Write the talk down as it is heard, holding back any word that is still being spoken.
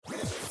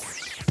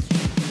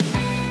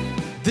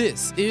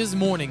This is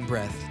Morning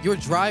Breath, your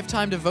drive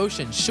time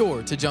devotion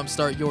sure to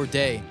jumpstart your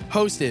day.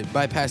 Hosted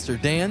by Pastor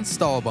Dan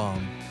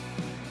Stahlbaum.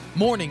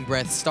 Morning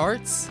Breath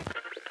starts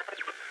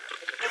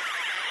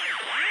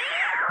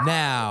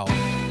now.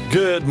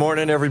 Good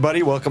morning,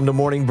 everybody. Welcome to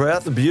Morning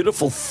Breath. A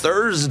beautiful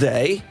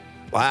Thursday.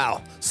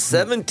 Wow,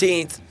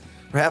 17th.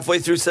 We're halfway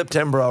through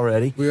September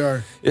already. We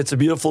are. It's a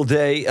beautiful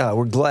day.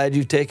 We're glad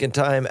you've taken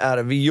time out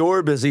of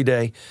your busy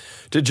day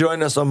to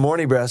join us on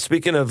Morning Breath.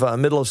 Speaking of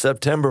middle of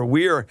September,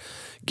 we are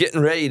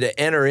getting ready to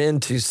enter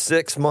into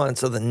 6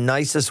 months of the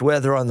nicest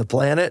weather on the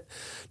planet.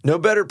 No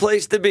better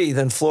place to be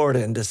than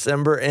Florida in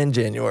December and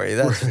January.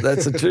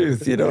 That's the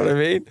truth, you know what I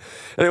mean?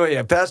 Anyway,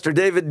 yeah, Pastor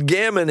David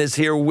Gammon is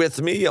here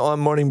with me on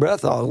Morning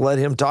Breath. I'll let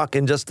him talk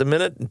in just a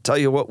minute and tell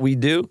you what we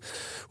do.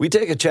 We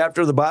take a chapter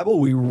of the Bible,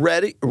 we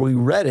read it, we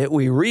read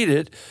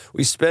it,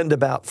 we spend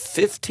about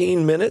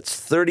 15 minutes,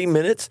 30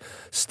 minutes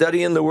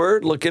studying the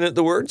Word, looking at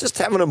the Word, just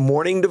having a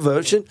morning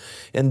devotion,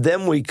 and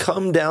then we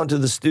come down to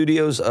the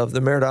studios of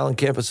the Merritt Island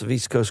campus of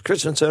East Coast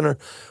Christian Center.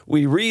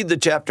 We read the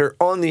chapter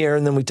on the air,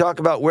 and then we talk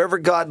about wherever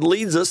God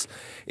leads us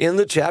in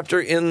the chapter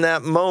in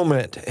that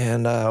moment.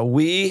 And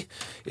we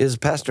is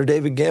Pastor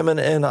David Gammon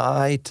and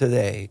I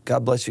today.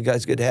 God bless you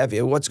guys. Good to have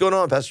you. What's going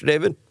on, Pastor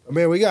David?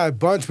 Man, we got a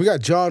bunch. We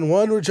got John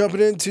 1 we're jumping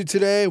into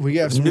today. We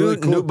have some really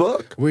cool, new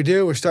book. We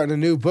do. We're starting a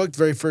new book, the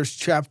very first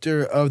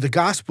chapter of the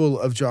Gospel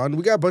of John.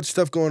 We got a bunch of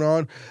stuff going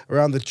on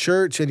around the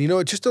church. And you know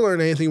what? Just to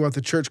learn anything about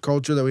the church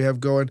culture that we have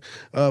going,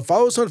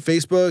 follow us on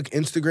Facebook,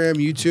 Instagram,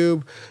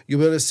 YouTube. You'll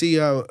be able to see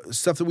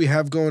stuff that we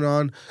have going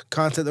on,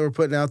 content that we're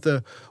putting out,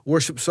 the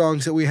worship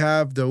songs that we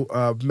have,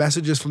 the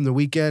messages from the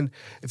weekend.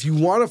 If you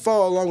want to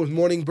follow along with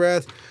Morning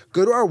Breath,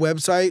 go to our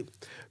website,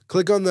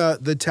 click on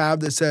the tab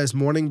that says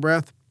Morning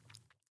Breath.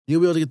 You'll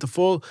be able to get the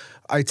full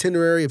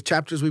itinerary of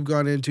chapters we've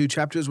gone into,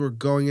 chapters we're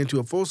going into,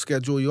 a full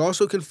schedule. You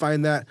also can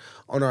find that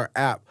on our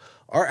app.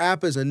 Our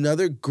app is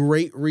another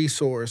great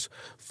resource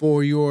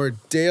for your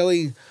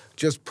daily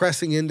just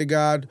pressing into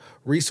God,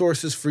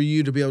 resources for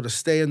you to be able to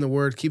stay in the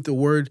Word, keep the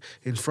Word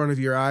in front of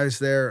your eyes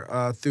there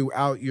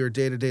throughout your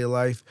day-to-day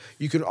life.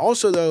 You can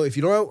also, though, if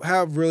you're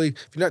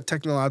not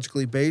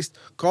technologically based,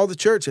 call the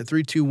church at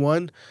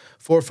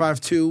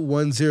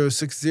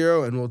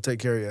 321-452-1060, and we'll take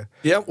care of you.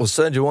 Yep, we'll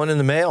send you one in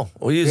the mail.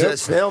 We'll use that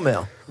snail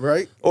mail.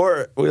 Right.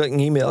 Or we can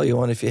email you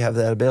one if you have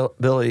that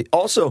ability.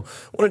 Also,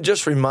 I want to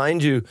just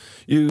remind you,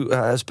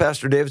 as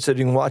Pastor David said,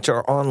 you can watch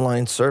our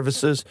online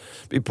services,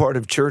 be part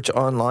of church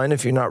online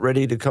if you're not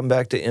ready to come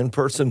back to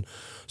in-person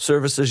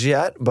services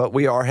yet, but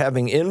we are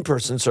having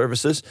in-person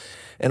services.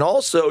 And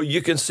also,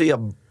 you can see a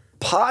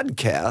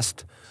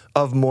podcast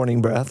of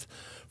Morning Breath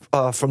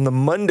from the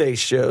Monday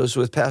shows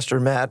with Pastor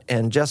Matt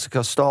and Jessica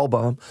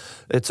Stahlbaum.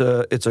 It's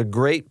a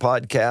great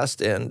podcast,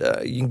 and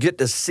you can get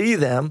to see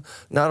them,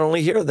 not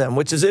only hear them,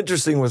 which is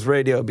interesting with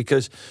radio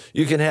because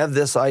you can have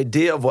this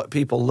idea of what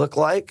people look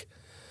like.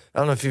 I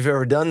don't know if you've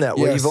ever done that,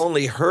 where you've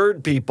only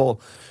heard people,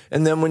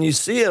 and then when you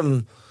see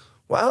them,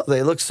 wow,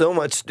 they look so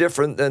much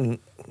different than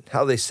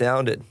how they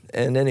sounded.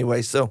 And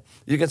anyway, so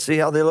you can see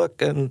how they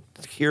look and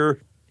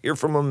hear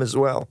from them as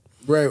well.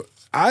 Right.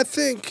 I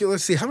think,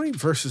 let's see, how many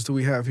verses do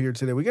we have here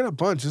today? We got a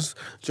bunch.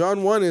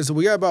 John 1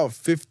 we got about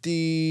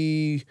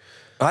 50.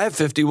 I have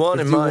 51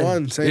 in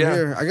mine. Same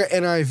here. I got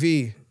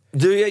NIV.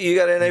 Do you? You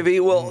got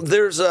NIV? Well,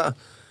 there's a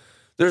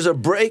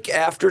break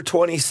after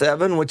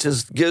 27, which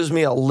gives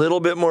me a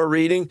little bit more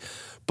reading,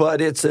 but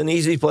it's an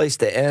easy place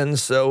to end.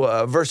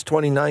 So verse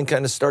 29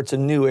 kind of starts a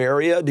new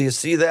area. Do you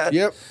see that?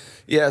 Yep.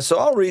 Yeah, so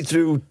I'll read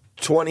through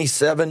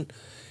 27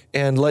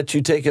 and let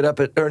you take it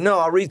up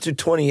I'll read through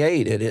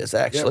 28, it is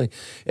actually.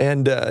 Yep.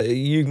 And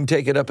you can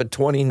take it up at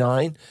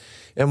 29,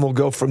 and we'll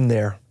go from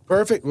there.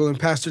 Perfect. Well, then,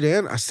 Pastor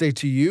Dan, I say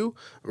to you,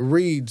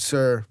 read,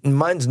 sir.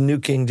 Mine's New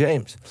King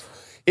James.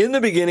 In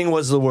the beginning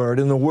was the Word,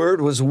 and the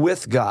Word was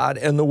with God,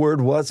 and the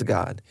Word was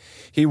God.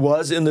 He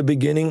was in the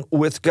beginning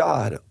with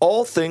God.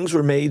 All things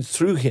were made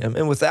through him,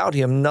 and without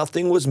him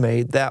nothing was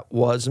made that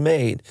was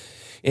made.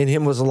 In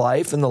him was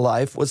life, and the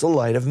life was the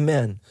light of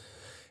men.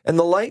 And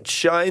the light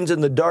shines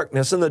in the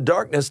darkness, and the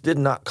darkness did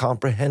not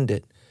comprehend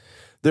it.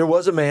 There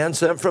was a man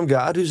sent from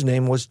God whose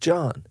name was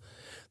John.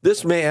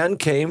 This man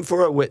came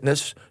for a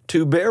witness,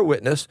 to bear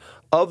witness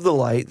of the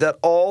light, that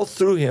all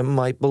through him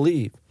might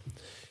believe.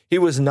 He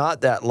was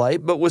not that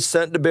light, but was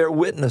sent to bear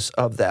witness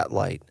of that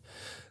light.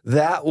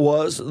 That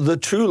was the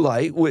true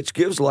light, which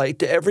gives light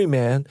to every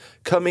man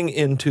coming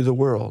into the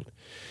world.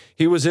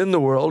 He was in the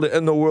world,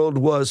 and the world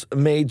was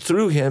made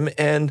through him,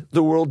 and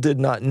the world did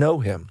not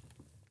know him.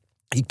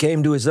 He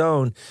came to his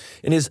own,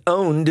 and his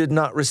own did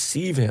not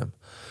receive him.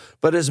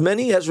 But as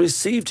many as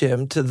received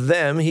him, to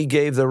them he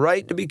gave the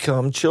right to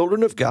become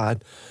children of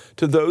God,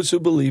 to those who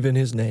believe in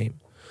his name,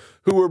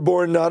 who were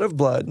born not of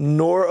blood,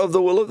 nor of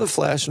the will of the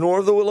flesh, nor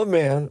of the will of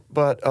man,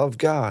 but of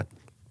God.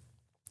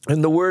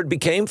 And the Word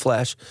became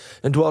flesh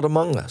and dwelt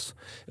among us.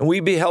 And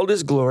we beheld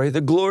his glory, the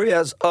glory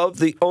as of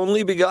the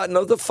only begotten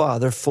of the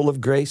Father, full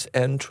of grace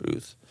and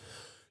truth.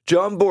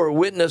 John bore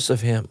witness of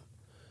him,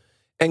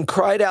 and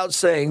cried out,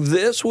 saying,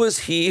 This was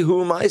he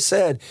whom I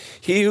said,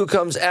 He who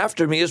comes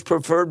after me is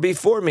preferred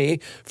before me,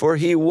 for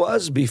he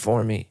was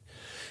before me.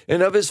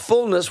 And of his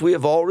fullness we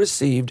have all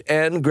received,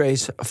 and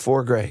grace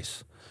for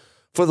grace.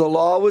 For the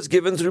law was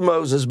given through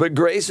Moses, but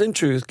grace and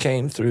truth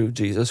came through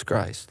Jesus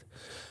Christ.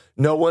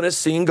 No one has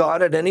seen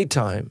God at any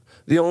time.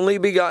 The only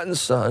begotten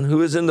Son,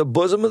 who is in the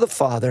bosom of the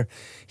Father,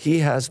 he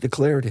has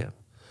declared him.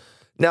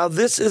 Now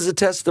this is a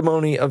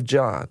testimony of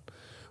John.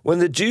 When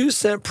the Jews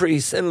sent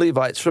priests and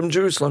Levites from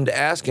Jerusalem to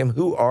ask him,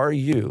 Who are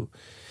you?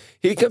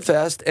 He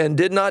confessed and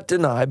did not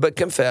deny, but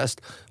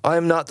confessed, I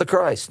am not the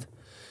Christ.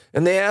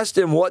 And they asked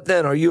him, What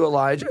then? Are you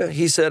Elijah?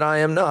 He said, I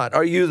am not.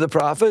 Are you the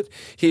prophet?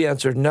 He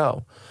answered,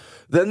 No.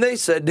 Then they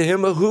said to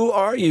him, Who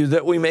are you,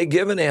 that we may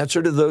give an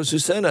answer to those who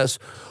sent us?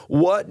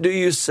 What do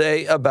you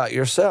say about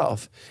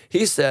yourself?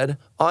 He said,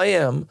 I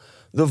am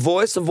the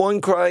voice of one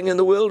crying in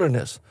the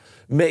wilderness,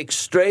 Make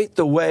straight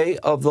the way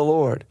of the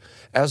Lord,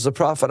 as the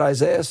prophet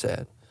Isaiah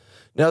said.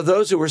 Now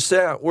those who were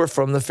sent were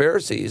from the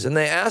Pharisees, and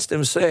they asked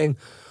him, saying,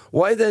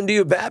 Why then do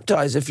you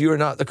baptize if you are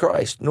not the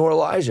Christ, nor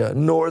Elijah,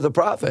 nor the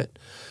prophet?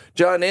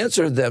 John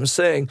answered them,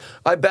 saying,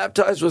 I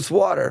baptize with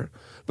water,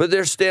 but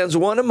there stands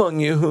one among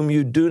you whom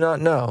you do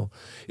not know.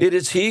 It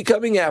is he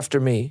coming after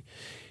me,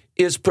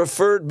 is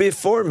preferred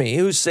before me,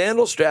 whose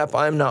sandal strap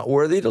I am not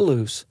worthy to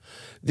loose.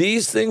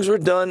 These things were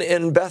done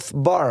in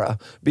Bethbara,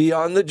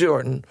 beyond the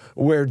Jordan,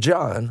 where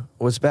John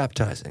was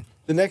baptizing.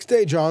 The next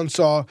day, John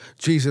saw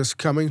Jesus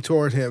coming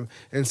toward him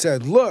and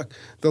said, Look,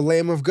 the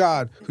Lamb of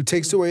God, who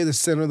takes away the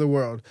sin of the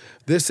world.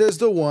 This is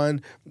the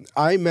one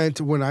I meant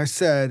when I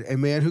said, A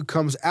man who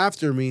comes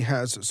after me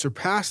has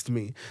surpassed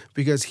me,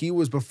 because he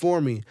was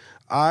before me.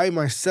 I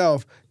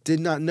myself did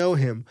not know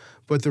him,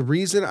 but the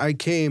reason I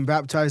came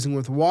baptizing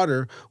with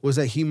water was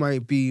that he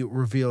might be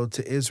revealed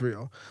to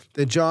Israel.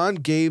 Then John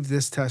gave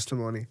this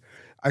testimony.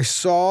 I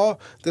saw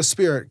the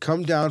Spirit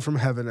come down from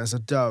heaven as a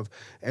dove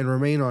and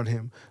remain on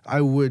him.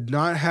 I would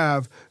not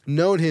have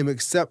known him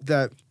except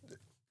that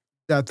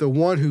the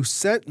one who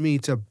sent me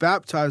to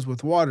baptize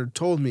with water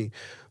told me,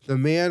 The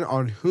man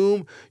on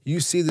whom you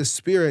see the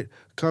Spirit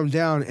come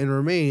down and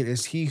remain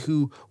is he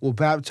who will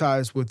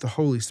baptize with the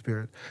Holy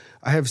Spirit.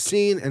 I have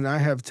seen and I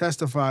have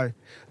testified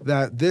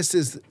that this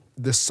is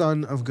the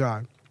Son of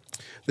God.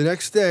 The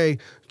next day,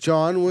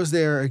 John was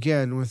there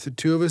again with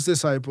two of his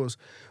disciples.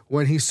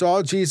 When he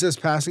saw Jesus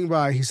passing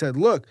by, he said,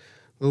 Look,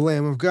 the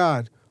Lamb of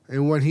God.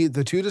 And when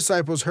the two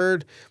disciples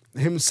heard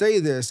him say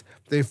this,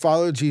 they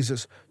followed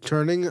Jesus.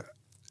 Turning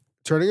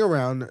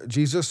around,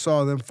 Jesus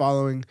saw them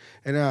following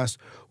and asked,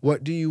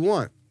 What do you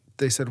want?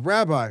 They said,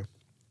 Rabbi,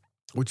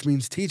 which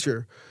means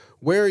teacher,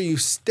 where are you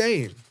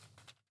staying? He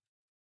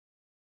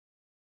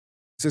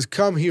says,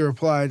 Come, he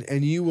replied,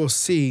 and you will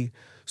see.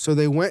 So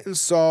they went and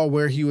saw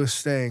where he was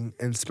staying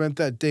and spent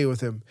that day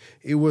with him.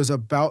 It was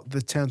about the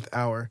 10th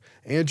hour.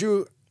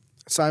 Andrew,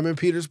 Simon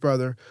Peter's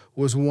brother,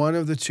 was one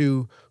of the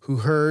two who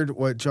heard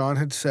what John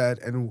had said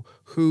and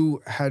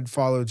who had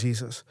followed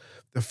Jesus.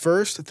 The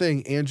first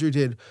thing Andrew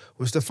did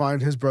was to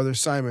find his brother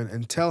Simon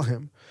and tell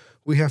him,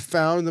 We have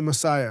found the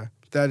Messiah,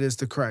 that is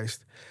the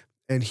Christ.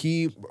 And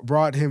he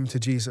brought him to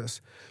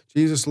Jesus.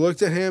 Jesus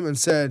looked at him and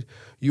said,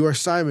 You are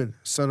Simon,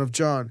 son of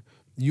John.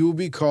 You will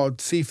be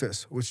called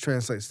Cephas, which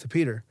translates to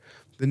Peter.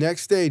 The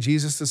next day,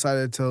 Jesus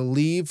decided to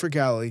leave for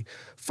Galilee.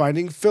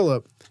 Finding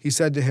Philip, he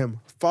said to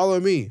him, Follow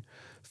me.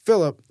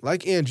 Philip,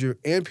 like Andrew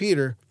and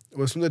Peter,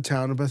 was from the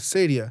town of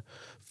Bethsaida.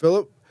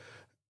 Philip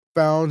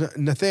found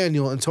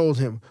Nathanael and told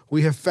him,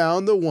 We have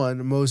found the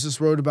one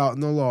Moses wrote about in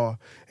the law,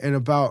 and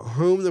about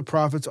whom the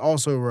prophets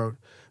also wrote,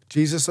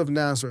 Jesus of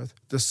Nazareth,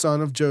 the son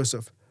of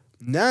Joseph.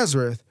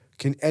 Nazareth?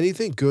 Can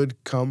anything good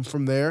come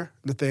from there?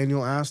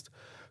 Nathanael asked.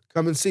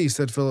 Come and see,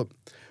 said Philip.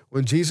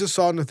 When Jesus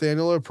saw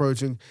Nathanael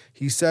approaching,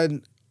 he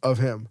said of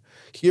him,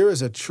 Here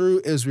is a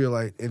true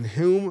Israelite, in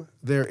whom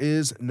there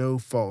is no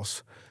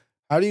false.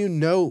 How do you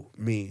know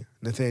me?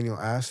 Nathanael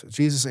asked.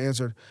 Jesus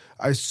answered,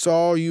 I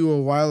saw you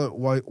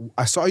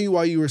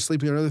while you were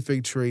sleeping under the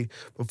fig tree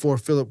before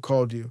Philip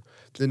called you.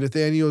 Then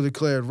Nathanael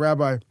declared,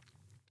 Rabbi,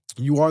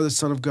 you are the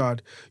Son of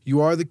God. You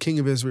are the King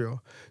of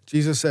Israel.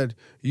 Jesus said,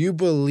 You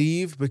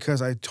believe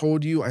because I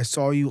told you I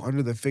saw you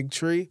under the fig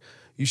tree?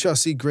 You shall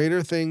see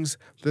greater things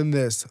than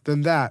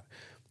that.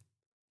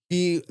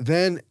 He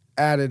then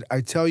added, I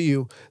tell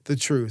you the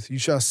truth. You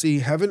shall see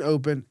heaven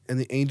open and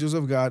the angels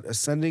of God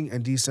ascending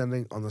and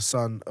descending on the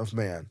Son of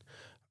Man.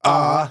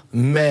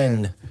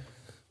 Amen.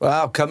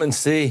 Wow, come and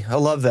see. I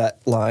love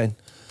that line.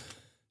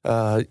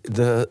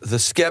 The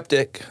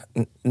skeptic,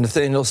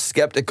 Nathanael's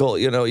skeptical.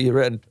 You know, you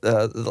read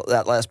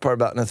that last part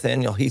about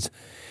Nathanael. He's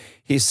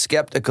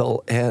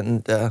skeptical,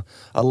 and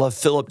I love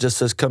Philip just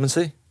says, come and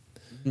see.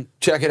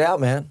 Check it out,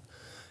 man.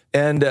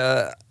 And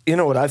you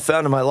know what I've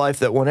found in my life,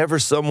 that whenever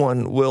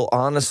someone will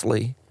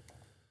honestly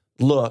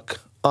look,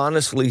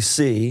 honestly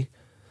see,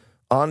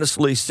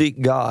 honestly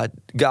seek God,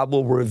 God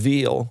will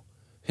reveal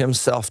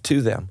himself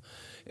to them.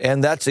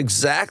 And that's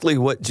exactly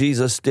what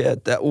Jesus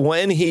did, that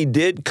when he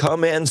did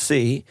come and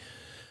see,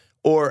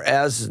 or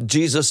as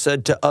Jesus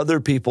said to other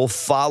people,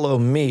 follow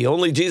me.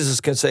 Only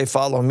Jesus can say,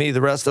 follow me.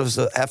 The rest of us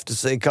have to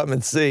say, come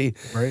and see.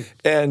 Right.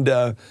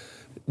 And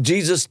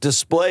Jesus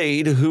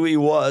displayed who he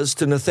was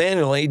to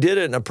Nathanael. He did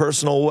it in a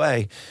personal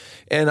way.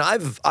 And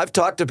I've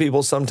talked to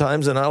people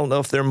sometimes, and I don't know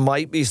if there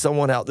might be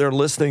someone out there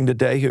listening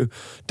today who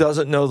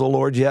doesn't know the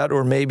Lord yet,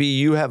 or maybe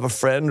you have a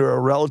friend or a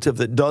relative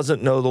that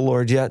doesn't know the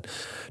Lord yet,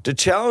 to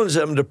challenge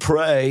them to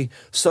pray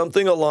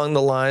something along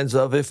the lines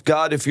of, if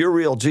God, if you're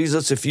real,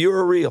 Jesus, if you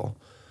are real,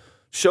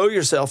 show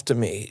yourself to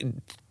me.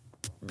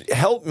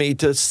 Help me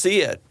to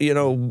see it. You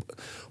know,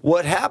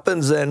 what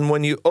happens then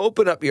when you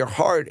open up your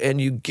heart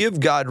and you give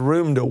God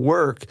room to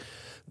work,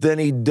 then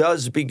he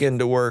does begin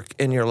to work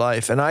in your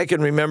life. And I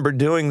can remember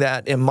doing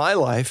that in my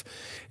life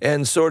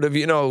and sort of,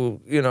 you know,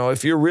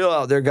 if you're real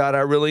out there, God, I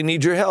really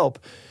need your help.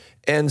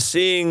 And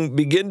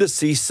begin to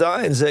see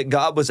signs that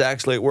God was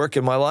actually at work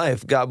in my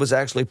life. God was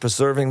actually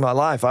preserving my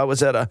life.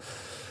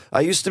 I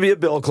used to be a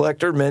bill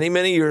collector many,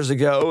 many years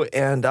ago,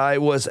 and I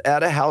was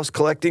at a house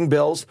collecting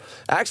bills.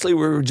 Actually,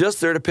 we were just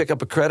there to pick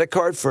up a credit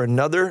card for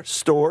another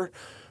store.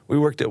 We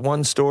worked at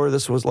one store.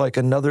 This was like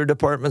another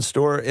department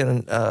store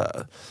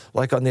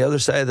like on the other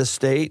side of the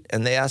state,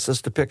 and they asked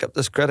us to pick up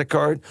this credit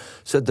card,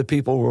 said the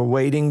people were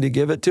waiting to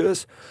give it to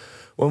us.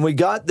 When we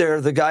got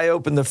there, the guy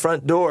opened the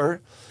front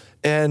door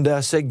and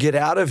said, get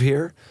out of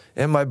here.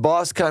 And my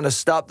boss kind of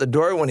stopped the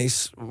door when he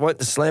went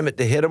to slam it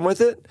to hit him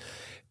with it.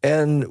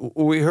 And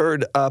we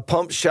heard a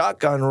pump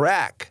shotgun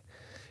rack.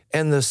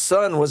 And the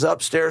son was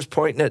upstairs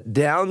pointing it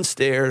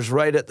downstairs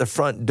right at the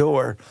front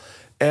door.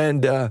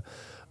 And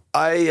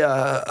I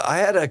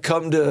had a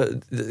come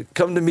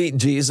to meet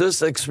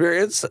Jesus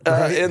experience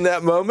in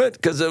that moment,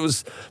 because it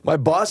was my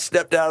boss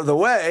stepped out of the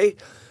way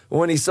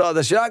when he saw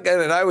the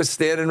shotgun, and I was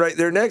standing right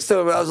there next to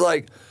him. I was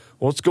like,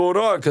 what's going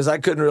on? Because I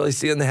couldn't really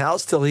see in the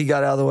house till he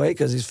got out of the way,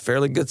 because he's a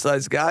fairly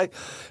good-sized guy.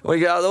 When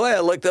he got out of the way, I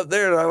looked up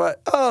there, and I went,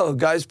 oh,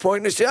 guy's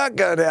pointing a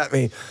shotgun at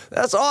me.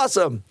 That's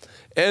awesome.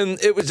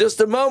 And it was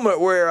just a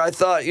moment where I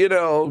thought,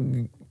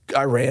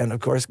 I ran, of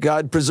course.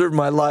 God preserved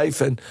my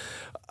life, and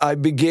I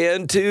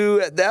began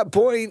to, at that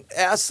point,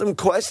 ask some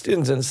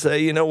questions and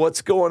say,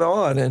 what's going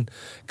on? And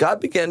God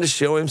began to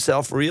show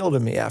himself real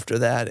to me after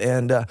that,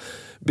 and and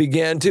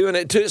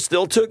it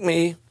still took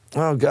me,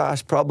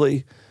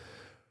 probably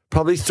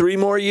 3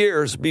 more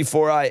years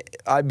before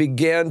I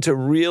began to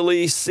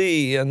really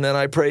see, and then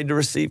I prayed to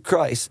receive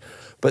Christ.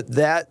 But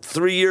that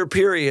 3-year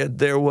period,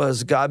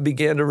 God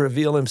began to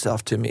reveal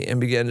himself to me and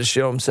began to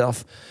show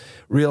himself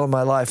real in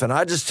my life. And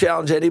I just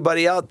challenge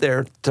anybody out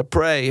there to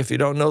pray. If you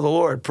don't know the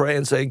Lord, pray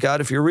and say, God,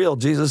 if you're real,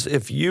 Jesus,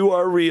 if you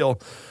are real,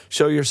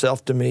 show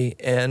yourself to me.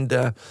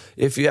 And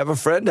if you have a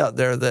friend out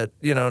there that,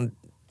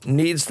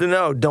 needs to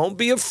know, don't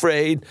be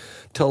afraid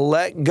to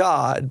let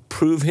God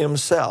prove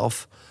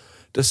himself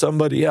to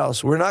somebody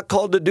else. We're not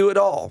called to do it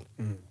all.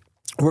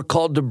 We're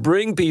called to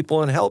bring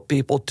people and help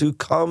people to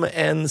come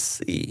and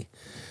see.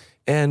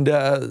 And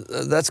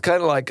that's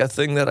kind of like a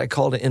thing that I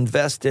call to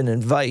invest and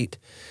invite.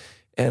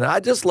 And I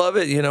just love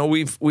it.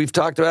 We've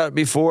talked about it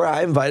before.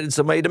 I invited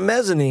somebody to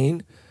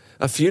Mezzanine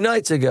a few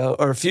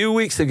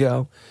weeks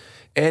ago,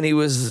 and he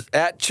was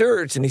at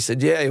church, and he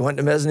said, yeah, he went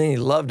to Mezzanine, he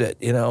loved it,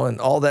 and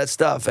all that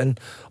stuff. And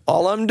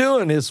all I'm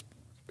doing is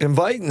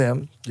inviting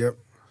them. Yep.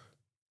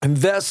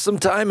 Invest some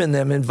time in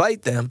them,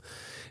 invite them,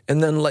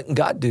 and then letting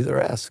God do the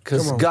rest,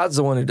 because God's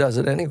the one who does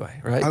it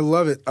anyway, right? I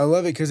love it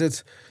because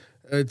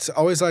it's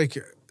always like,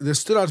 this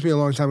stood out to me a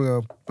long time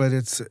ago, but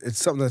it's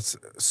something that's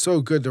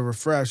so good to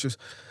refresh. Is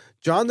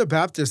John the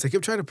Baptist, they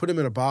kept trying to put him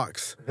in a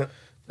box.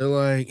 They're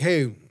like,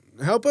 hey,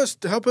 help us,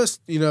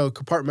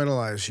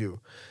 compartmentalize you.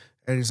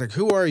 And he's like,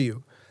 who are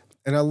you?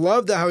 And I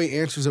love how he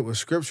answers it with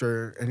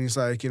scripture. And he's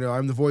like,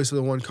 I'm the voice of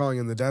the one calling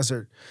in the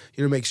desert,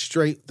 make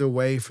straight the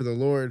way for the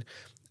Lord.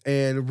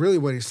 And really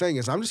what he's saying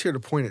is, I'm just here to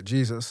point at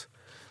Jesus.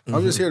 Mm-hmm.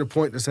 I'm just here to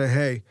point to say,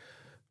 hey,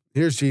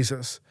 here's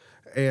Jesus.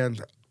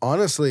 And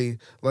honestly,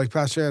 like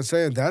Pastor Dan's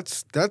saying,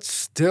 that's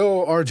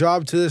still our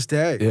job to this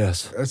day.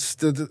 Yes. That's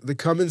the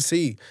come and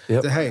see.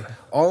 Yep. Hey,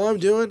 all I'm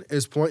doing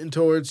is pointing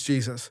towards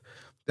Jesus.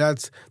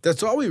 That's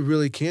all we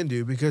really can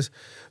do, because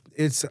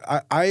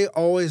I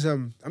always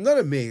am, I'm not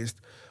amazed.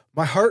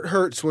 My heart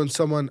hurts when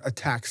someone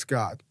attacks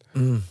God.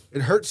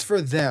 It hurts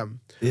for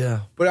them.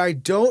 Yeah. But I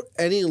don't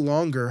any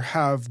longer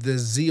have the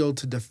zeal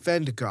to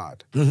defend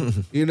God.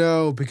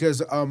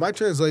 Because my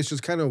translation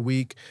is kind of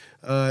weak.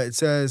 It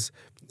says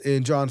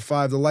in John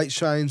 5, the light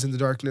shines in the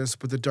darkness,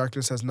 but the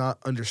darkness has not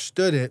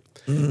understood it.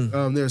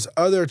 There's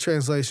other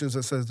translations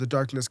that says the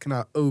darkness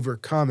cannot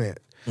overcome it.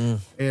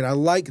 And I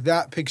like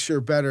that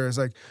picture better. It's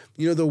like,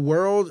 the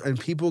world and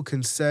people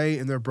can say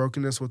in their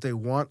brokenness what they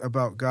want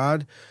about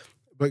God,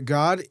 but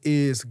God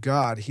is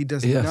God. He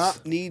does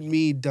not need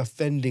me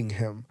defending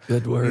him.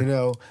 Good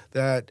word.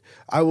 That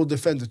I will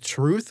defend the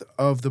truth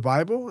of the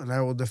Bible, and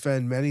I will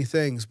defend many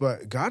things,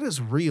 but God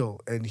is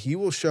real, and he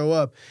will show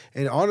up.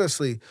 And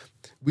honestly,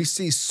 we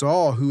see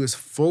Saul, who is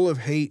full of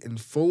hate and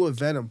full of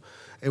venom,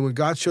 and when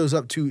God shows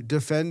up to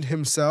defend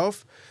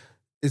himself,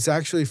 it's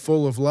actually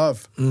full of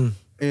love.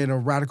 and a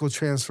radical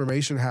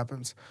transformation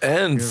happens.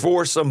 And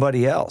for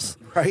somebody else.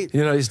 Right.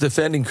 He's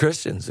defending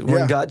Christians.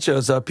 When Yeah. God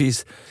shows up,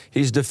 he's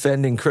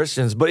defending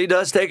Christians. But he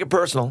does take it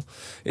personal.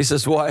 He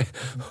says, why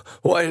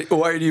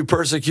do you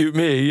persecute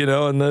me?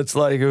 And it's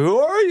like, who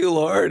are you,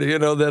 Lord?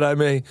 That I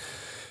may.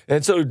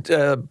 And so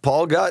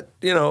Paul got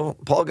his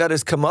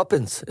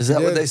comeuppance. Is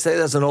that what they say?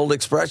 That's an old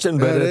expression,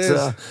 but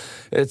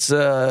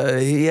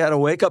he had a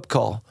wake-up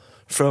call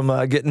from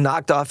getting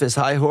knocked off his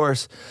high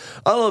horse.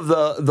 I love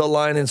the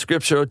line in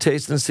Scripture, "Oh,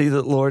 taste and see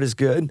that the Lord is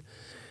good."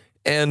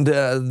 And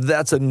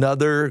that's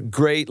another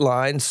great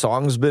line.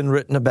 Songs been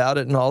written about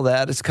it and all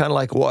that. It's kind of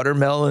like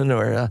watermelon.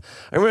 Or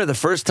I remember the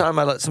first time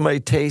I let somebody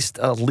taste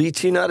a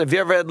lychee nut. Have you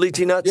ever had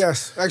lychee nuts?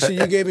 Yes. Actually,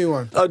 you gave me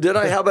one. Oh, did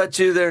I? How about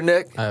you there,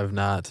 Nick? I have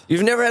not.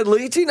 You've never had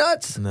lychee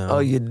nuts? No. Oh,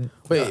 you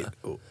Wait.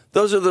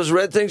 Those are those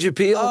red things you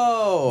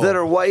peel that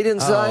are white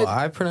inside? Oh,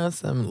 I pronounce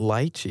them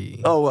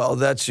lychee. Oh, well,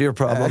 that's your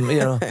problem.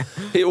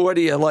 What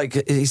do you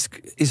like?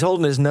 He's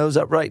holding his nose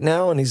up right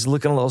now, and he's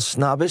looking a little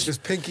snobbish. His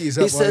pinky's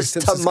up. He says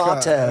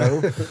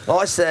tomato.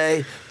 I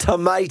say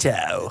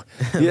tomato.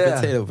 Yeah.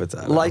 Potato.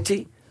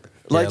 Lychee?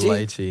 Yeah,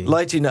 lychee.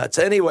 Lychee nuts.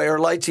 Anyway, or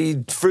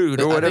lychee fruit,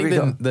 or whatever you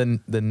call it.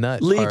 The nut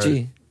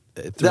Lychee.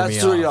 That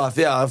threw you off.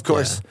 Yeah, of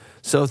course. Yeah.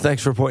 So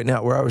thanks for pointing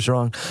out where I was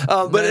wrong.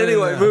 But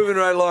anyway, moving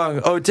right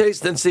along. Oh,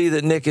 taste and see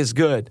that Nick is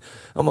good.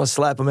 I'm gonna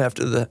slap him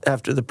after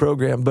the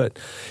program. But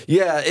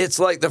yeah, it's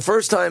like the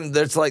first time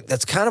that's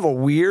kind of a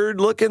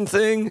weird looking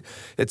thing.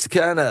 It's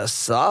kind of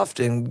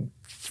soft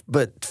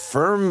but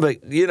firm, but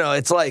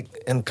it's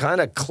like and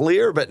kind of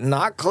clear but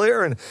not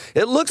clear, and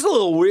it looks a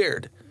little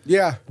weird.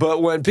 Yeah.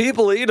 But when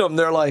people eat them,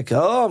 they're like,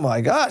 oh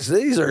my gosh,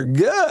 these are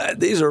good.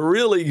 These are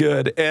really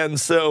good. And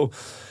so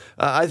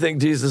I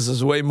think Jesus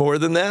is way more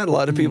than that. A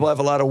lot of people have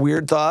a lot of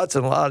weird thoughts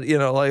and a lot,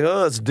 like,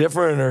 oh, it's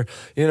different, or,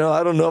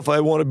 I don't know if I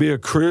want to be a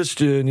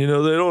Christian. They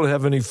don't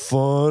have any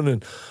fun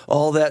and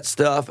all that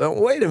stuff. And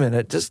wait a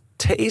minute, just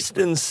taste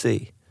and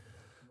see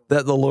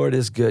that the Lord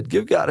is good.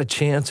 Give God a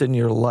chance in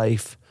your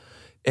life.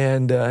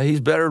 And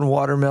he's better than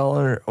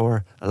watermelon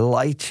or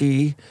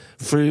lychee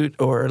fruit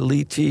or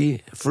lychee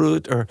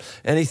fruit or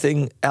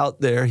anything out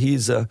there.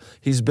 He's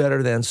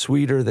better than,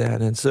 sweeter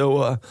than. And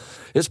so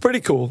it's pretty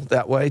cool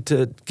that way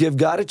to give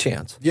God a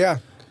chance. Yeah.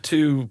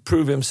 To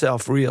prove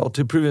himself real,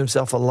 to prove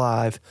himself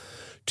alive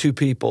to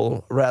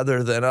people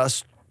rather than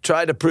us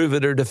try to prove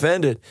it or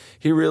defend it.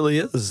 He really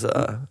is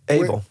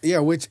able.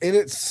 Which in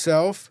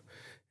itself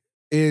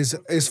is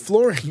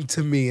flooring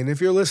to me. And if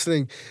you're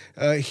listening,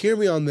 hear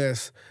me on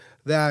this.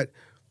 That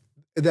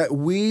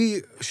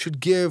we should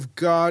give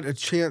God a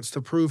chance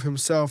to prove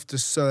himself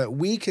so that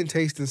we can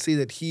taste and see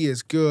that he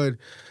is good,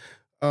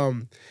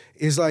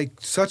 is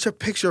like such a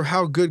picture of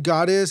how good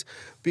God is,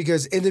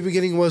 because in the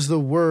beginning was the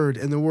Word,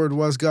 and the Word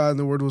was God, and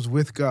the Word was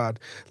with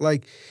God.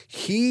 Like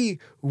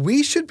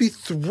we should be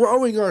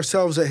throwing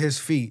ourselves at his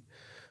feet,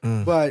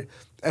 but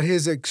at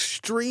his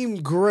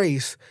extreme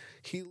grace,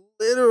 he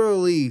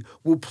literally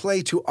will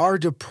play to our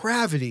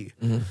depravity.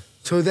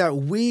 So that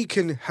we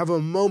can have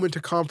a moment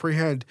to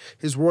comprehend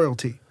his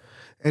royalty.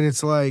 And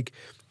it's like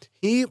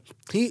he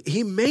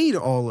made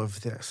all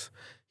of this.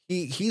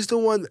 He's the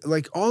one,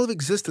 like all of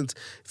existence.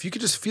 If you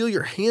could just feel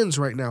your hands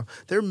right now,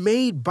 they're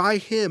made by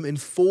him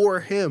and for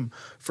him,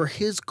 for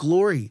his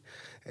glory.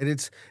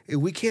 And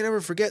we can't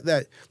ever forget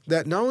that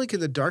not only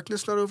can the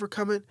darkness not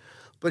overcome it,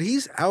 but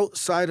he's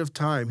outside of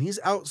time. He's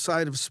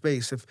outside of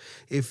space.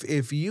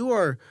 If you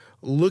are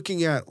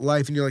looking at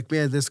life and you're like,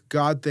 man, this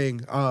God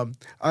thing,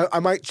 I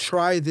might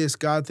try this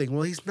God thing.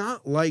 Well, he's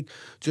not like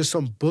just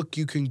some book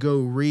you can go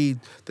read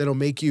that'll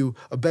make you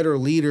a better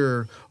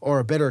leader or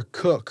a better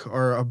cook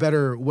or a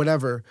better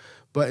whatever.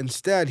 But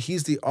instead,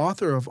 he's the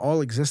author of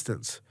all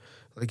existence.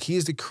 Like,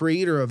 he's the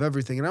creator of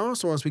everything. And I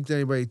also want to speak to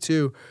anybody,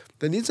 too,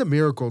 that needs a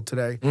miracle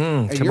today.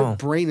 And your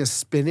brain is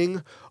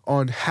spinning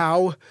on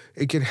how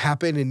it can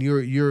happen. And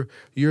you're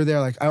there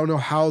like, I don't know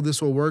how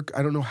this will work.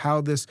 I don't know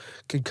how this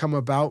can come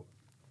about.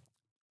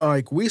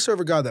 Like, we serve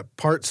a God that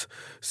parts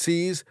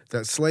seas,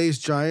 that slays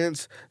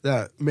giants,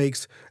 that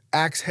makes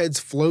axe heads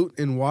float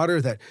in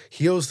water, that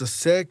heals the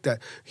sick, that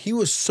he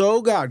was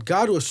so God.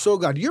 God was so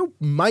God. You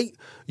might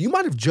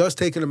have just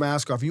taken a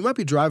mask off. You might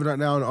be driving right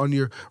now and on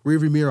your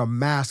rearview mirror, a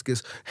mask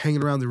is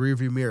hanging around the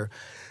rearview mirror.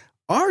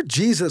 Our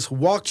Jesus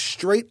walked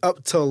straight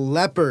up to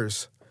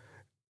lepers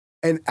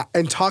and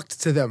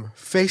talked to them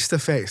face to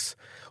face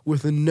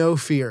with no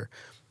fear.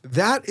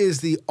 That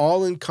is the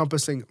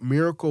all-encompassing,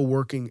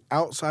 miracle-working,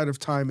 outside of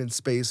time and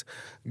space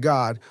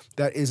God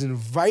that is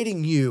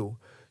inviting you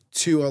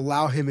to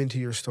allow him into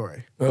your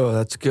story. Oh,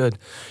 that's good.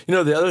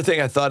 The other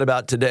thing I thought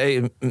about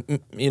today,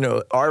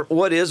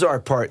 what is our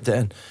part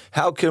then?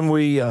 How can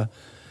we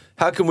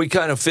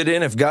kind of fit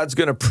in if God's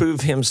going to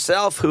prove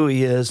himself who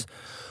he is?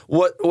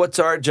 What's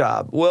our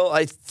job? Well,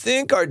 I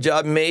think our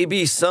job may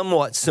be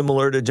somewhat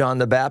similar to John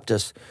the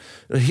Baptist.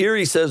 Here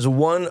he says,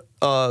 the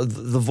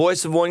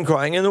voice of one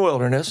crying in the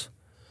wilderness,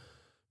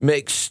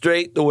 make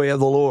straight the way of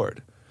the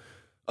Lord.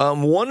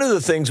 One of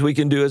the things we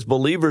can do as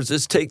believers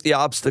is take the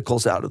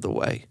obstacles out of the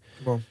way.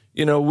 Well,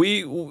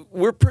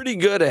 we're pretty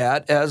good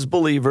at, as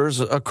believers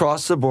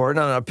across the board,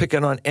 I'm not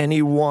picking on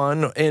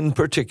anyone in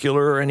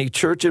particular or any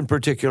church in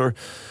particular,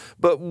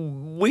 but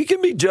we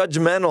can be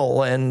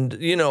judgmental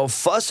and,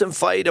 fuss and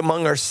fight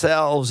among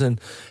ourselves and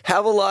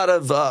have a lot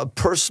of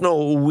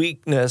personal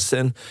weakness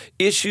and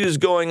issues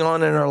going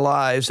on in our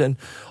lives. And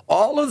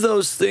all of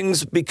those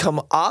things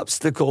become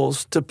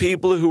obstacles to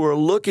people who are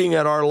looking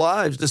at our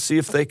lives to see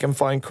if they can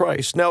find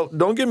Christ. Now,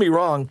 don't get me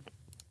wrong.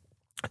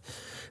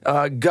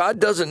 God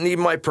doesn't need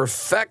my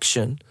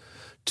perfection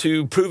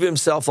to prove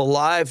himself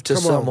alive to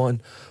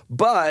someone,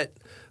 but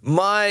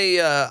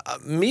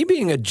me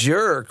being a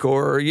jerk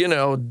or,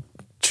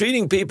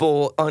 treating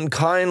people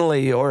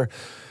unkindly or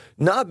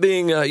not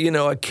being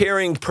a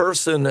caring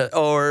person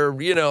or,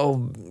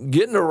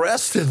 getting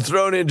arrested,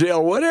 thrown in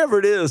jail, whatever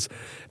it is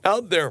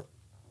out there,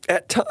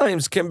 at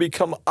times can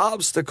become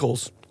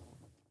obstacles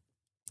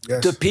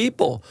to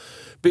people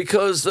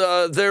because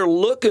they're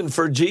looking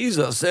for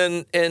Jesus.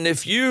 And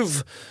if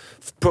you've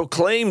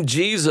proclaimed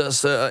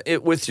Jesus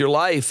with your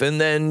life and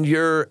then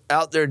you're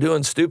out there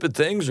doing stupid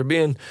things or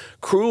being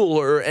cruel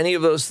or any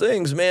of those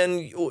things,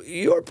 man,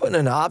 you're putting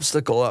an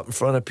obstacle up in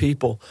front of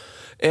people.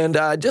 And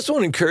I just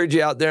want to encourage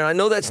you out there. I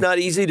know that's not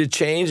easy to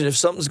change. And if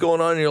something's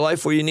going on in your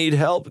life where you need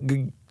help,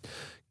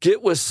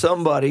 get with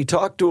somebody,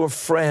 talk to a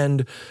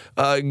friend,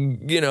 go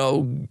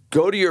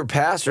to your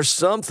pastor,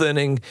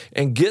 something,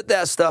 and get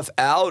that stuff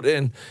out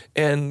and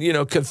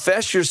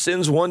confess your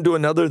sins one to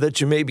another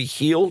that you may be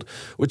healed,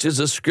 which is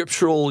a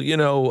scriptural,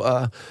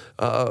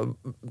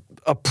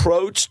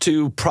 approach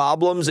to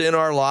problems in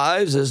our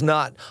lives, is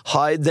not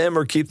hide them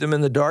or keep them in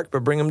the dark,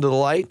 but bring them to the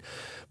light.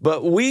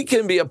 But we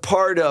can be a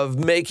part of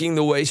making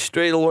the way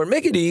straight, Lord.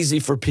 Make it easy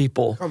for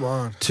people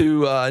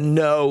to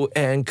know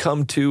and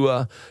come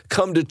to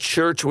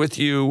church with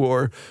you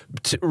or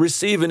to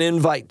receive an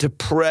invite to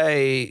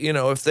pray.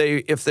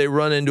 If they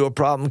run into a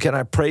problem, can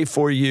I pray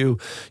for you?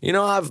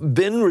 I've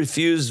been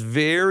refused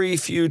very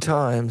few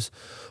times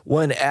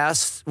when you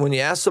ask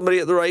somebody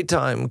at the right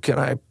time, can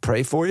I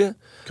pray for you?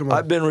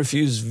 I've been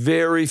refused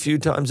very few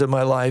times in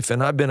my life,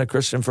 and I've been a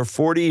Christian for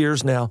 40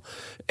 years now,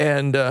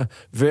 and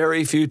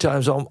very few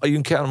times, you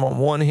can count them on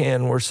one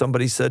hand, where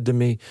somebody said to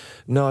me,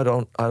 no, I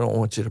don't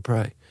want you to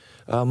pray.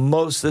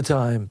 Most of the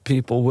time,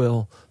 people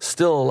will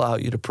still allow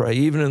you to pray,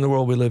 even in the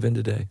world we live in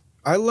today.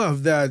 I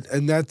love that,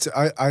 and that's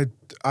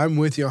I'm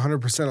with you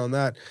 100% on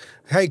that.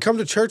 Hey, come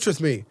to church with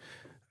me.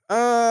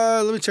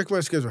 Let me check my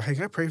schedule. Hey,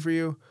 can I pray for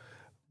you?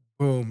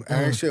 Boom. It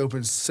actually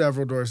opens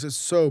several doors. It's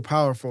so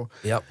powerful.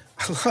 Yep.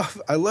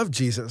 I love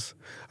Jesus.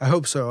 I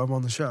hope so. I'm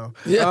on the show.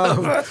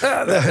 Yeah,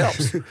 that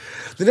helps.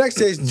 The next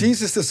day,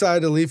 Jesus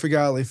decided to leave for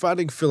Galilee.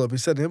 Finding Philip, he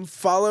said to him,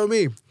 follow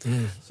me.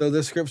 So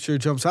this scripture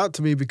jumps out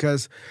to me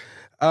because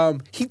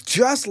he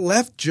just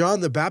left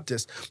John the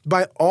Baptist.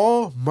 By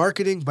all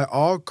marketing, by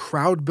all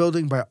crowd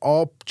building, by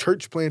all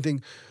church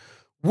planting,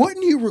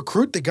 wouldn't you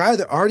recruit the guy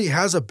that already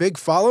has a big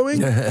following?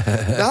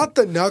 Not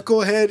the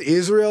knucklehead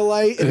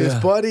Israelite and his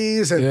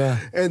buddies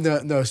and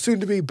the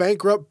soon-to-be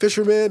bankrupt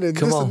fisherman and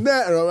this and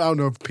that. I don't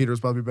know if Peter's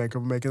probably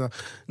bankrupt making that.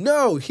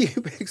 No, he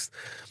picks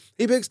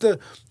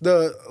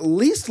the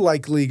least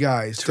likely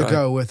guys to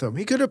go with him.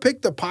 He could have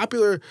picked the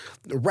popular,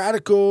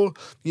 radical,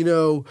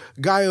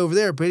 guy over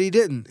there, but he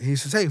didn't. He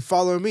says, hey,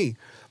 follow me.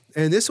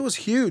 And this was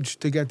huge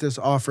to get this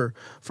offer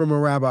from a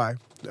rabbi.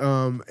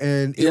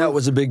 It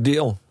was a big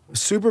deal.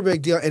 Super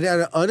big deal, and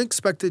at an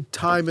unexpected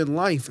time in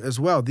life as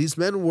well. These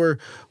men were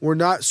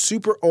not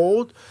super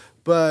old,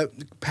 but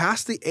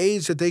past the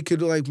age that they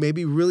could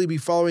maybe really be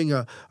following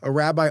a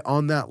rabbi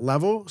on that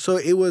level. So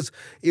it was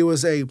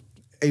a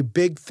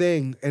big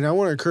thing, and I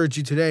want to encourage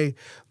you today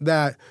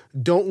that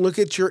don't look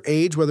at your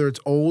age, whether it's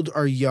old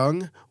or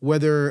young,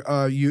 whether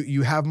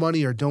you have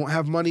money or don't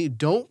have money.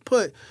 Don't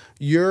put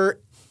your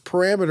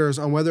parameters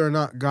on whether or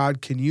not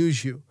God can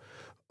use you.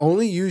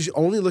 Only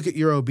look at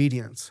your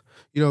obedience.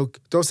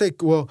 Don't say,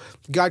 well,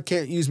 God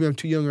can't use me, I'm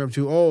too young or I'm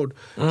too old.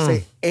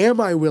 Say,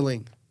 am I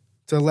willing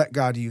to let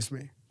God use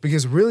me?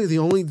 Because really the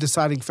only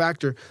deciding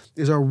factor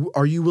is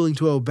are you willing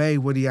to obey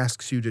what he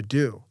asks you to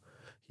do?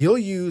 He'll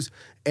use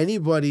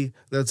anybody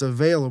that's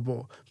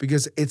available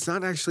because it's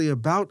not actually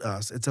about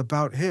us. It's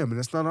about him, and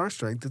it's not our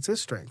strength. It's his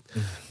strength.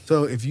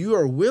 So if you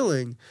are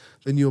willing,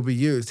 then you'll be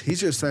used.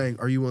 He's just saying,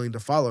 are you willing to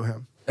follow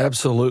him?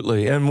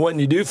 Absolutely. And when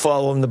you do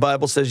follow him, the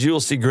Bible says you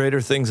will see greater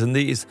things than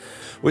these,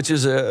 which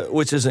is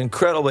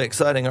incredibly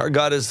exciting. Our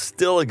God is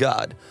still a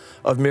God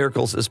of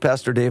miracles, as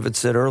Pastor David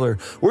said earlier.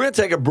 We're going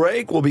to take a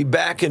break. We'll be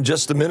back in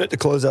just a minute to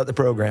close out the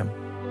program.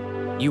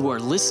 You are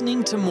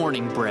listening to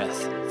Morning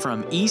Breath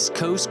from East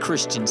Coast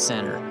Christian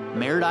Center,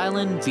 Merritt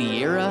Island,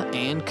 Vieira,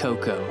 and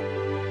Cocoa.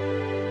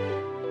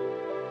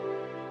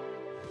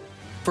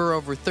 For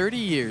over 30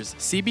 years,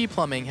 CB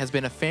Plumbing has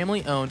been a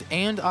family-owned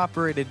and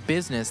operated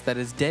business that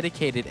is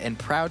dedicated and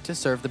proud to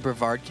serve the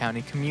Brevard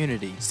County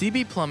community.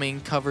 CB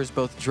Plumbing covers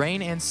both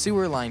drain and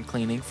sewer line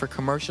cleaning for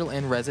commercial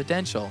and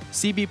residential.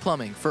 CB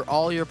Plumbing for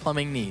all your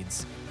plumbing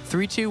needs.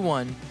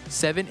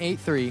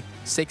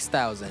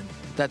 321-783-6000.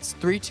 That's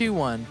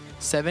 321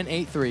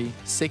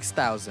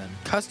 783-6000.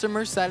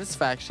 Customer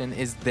satisfaction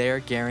is their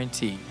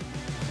guarantee.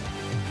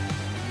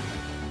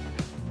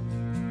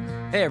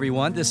 Hey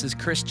everyone, this is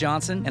Chris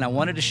Johnson, and I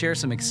wanted to share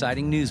some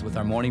exciting news with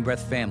our Morning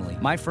Breath family.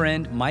 My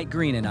friend Mike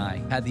Green and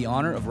I had the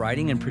honor of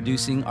writing and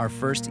producing our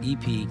first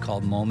EP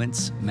called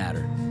Moments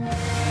Matter.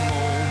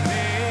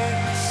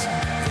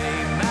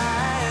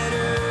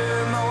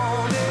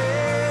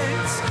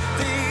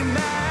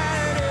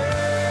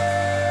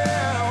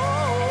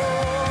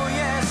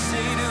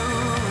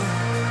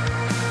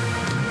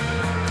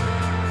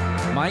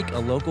 Mike, a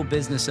local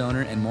business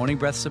owner and Morning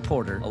Breath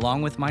supporter,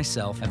 along with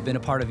myself, have been a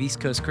part of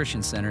East Coast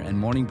Christian Center and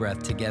Morning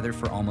Breath together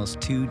for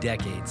almost 2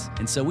 decades.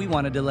 And so we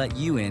wanted to let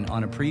you in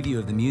on a preview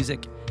of the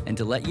music and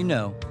to let you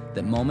know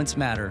that Moments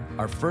Matter,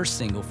 our first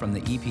single from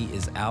the EP,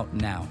 is out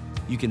now.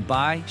 You can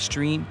buy,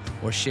 stream,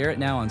 or share it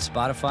now on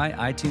Spotify,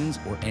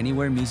 iTunes, or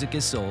anywhere music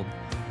is sold,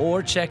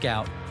 or check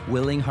out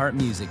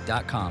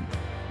willingheartmusic.com.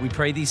 We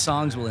pray these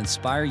songs will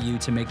inspire you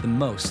to make the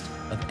most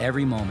of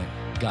every moment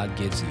God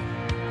gives you.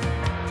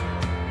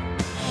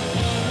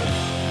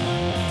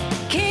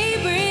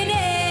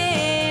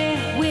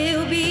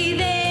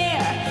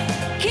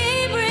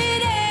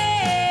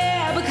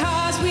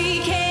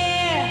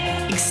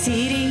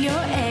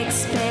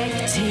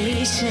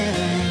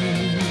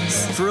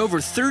 For over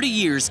 30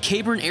 years,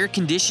 Cabron Air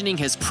Conditioning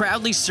has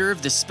proudly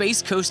served the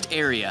Space Coast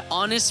area.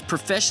 Honest,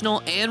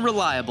 professional, and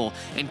reliable,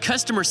 and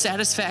customer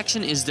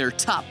satisfaction is their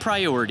top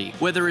priority.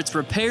 Whether it's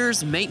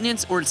repairs,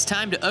 maintenance, or it's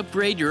time to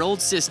upgrade your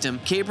old system,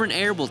 Cabron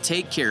Air will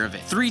take care of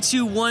it.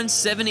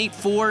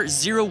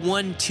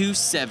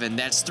 321-784-0127.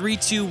 That's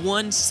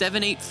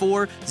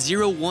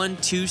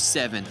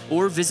 321-784-0127.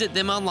 Or visit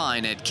them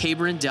online at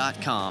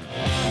cabron.com.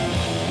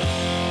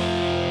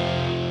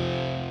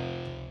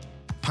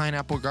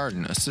 Pineapple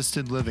Garden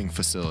Assisted Living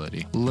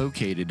Facility,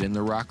 located in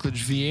the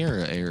Rockledge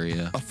Vieira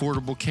area.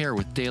 Affordable care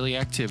with daily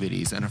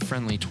activities and a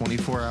friendly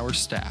 24-hour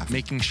staff,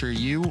 making sure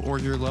you or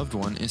your loved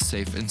one is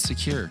safe and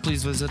secure.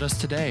 Please visit us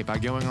today by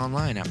going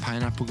online at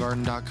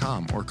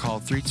pineapplegarden.com or call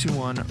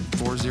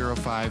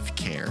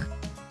 321-405-CARE.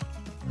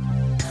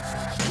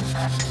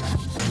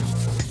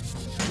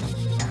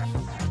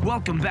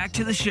 Welcome back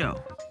to the show.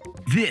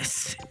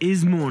 This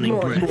is Morning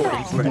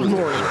Breath. Morning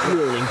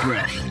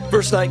Breath.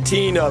 Verse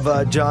 19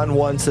 of John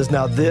 1 says,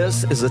 "Now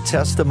this is a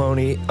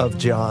testimony of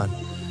John."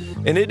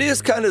 And it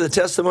is kind of the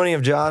testimony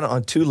of John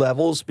on 2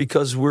 levels,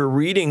 because we're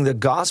reading the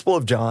Gospel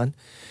of John,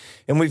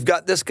 and we've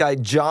got this guy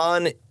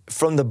John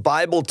from the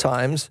Bible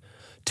times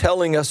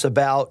telling us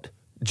about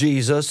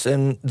Jesus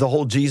and the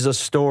whole Jesus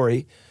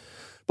story.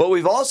 But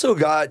we've also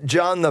got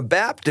John the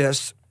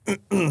Baptist,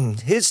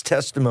 his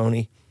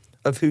testimony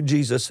of who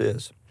Jesus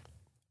is.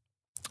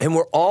 And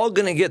we're all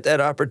going to get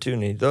that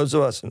opportunity. Those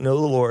of us who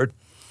know the Lord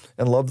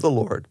and love the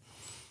Lord,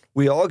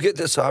 we all get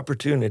this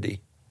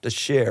opportunity to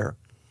share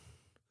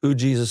who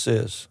Jesus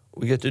is.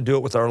 We get to do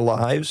it with our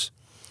lives.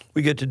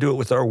 We get to do it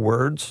with our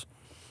words.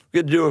 We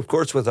get to do it, of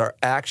course, with our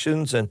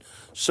actions and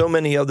so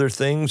many other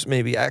things,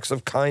 maybe acts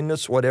of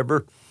kindness,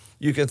 whatever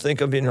you can think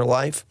of in your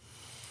life.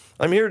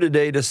 I'm here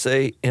today to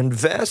say,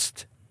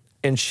 invest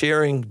in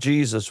sharing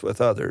Jesus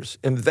with others.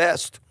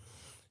 Invest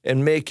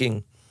in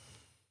making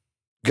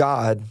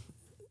God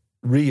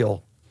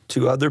real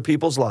to other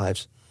people's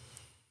lives.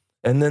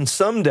 And then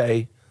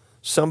someday,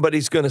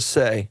 somebody's going to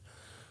say,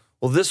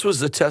 well, this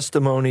was the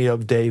testimony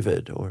of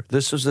David, or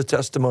this was the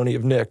testimony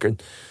of Nick,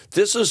 and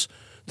this is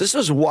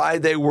why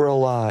they were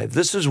alive.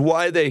 This is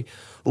why they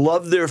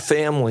loved their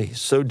family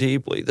so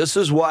deeply. This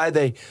is why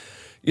they,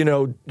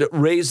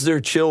 raised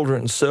their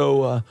children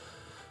so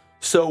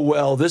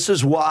well. This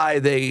is why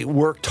they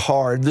worked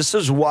hard. This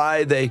is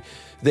why they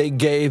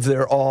gave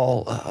their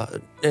all.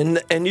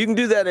 And you can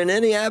do that in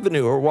any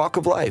avenue or walk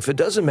of life. It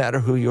doesn't matter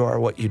who you are,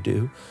 what you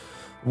do.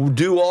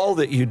 Do all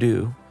that you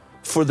do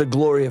for the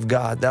glory of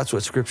God. That's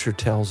what Scripture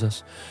tells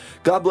us.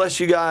 God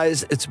bless you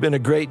guys. It's been a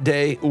great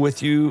day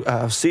with you.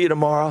 See you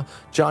tomorrow.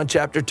 John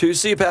chapter 2.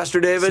 See you, Pastor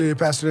David. See you,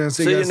 Pastor Dan.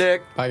 See you,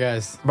 Nick. Bye,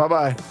 guys.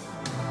 Bye-bye.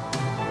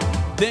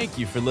 Thank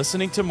you for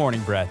listening to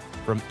Morning Breath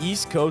from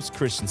East Coast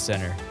Christian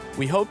Center.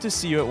 We hope to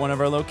see you at one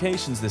of our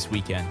locations this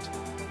weekend.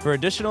 For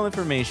additional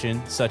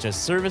information, such as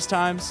service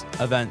times,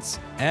 events,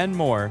 and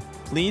more,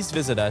 please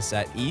visit us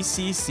at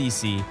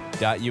eccc.us.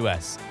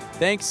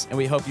 Thanks, and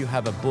we hope you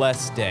have a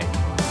blessed day.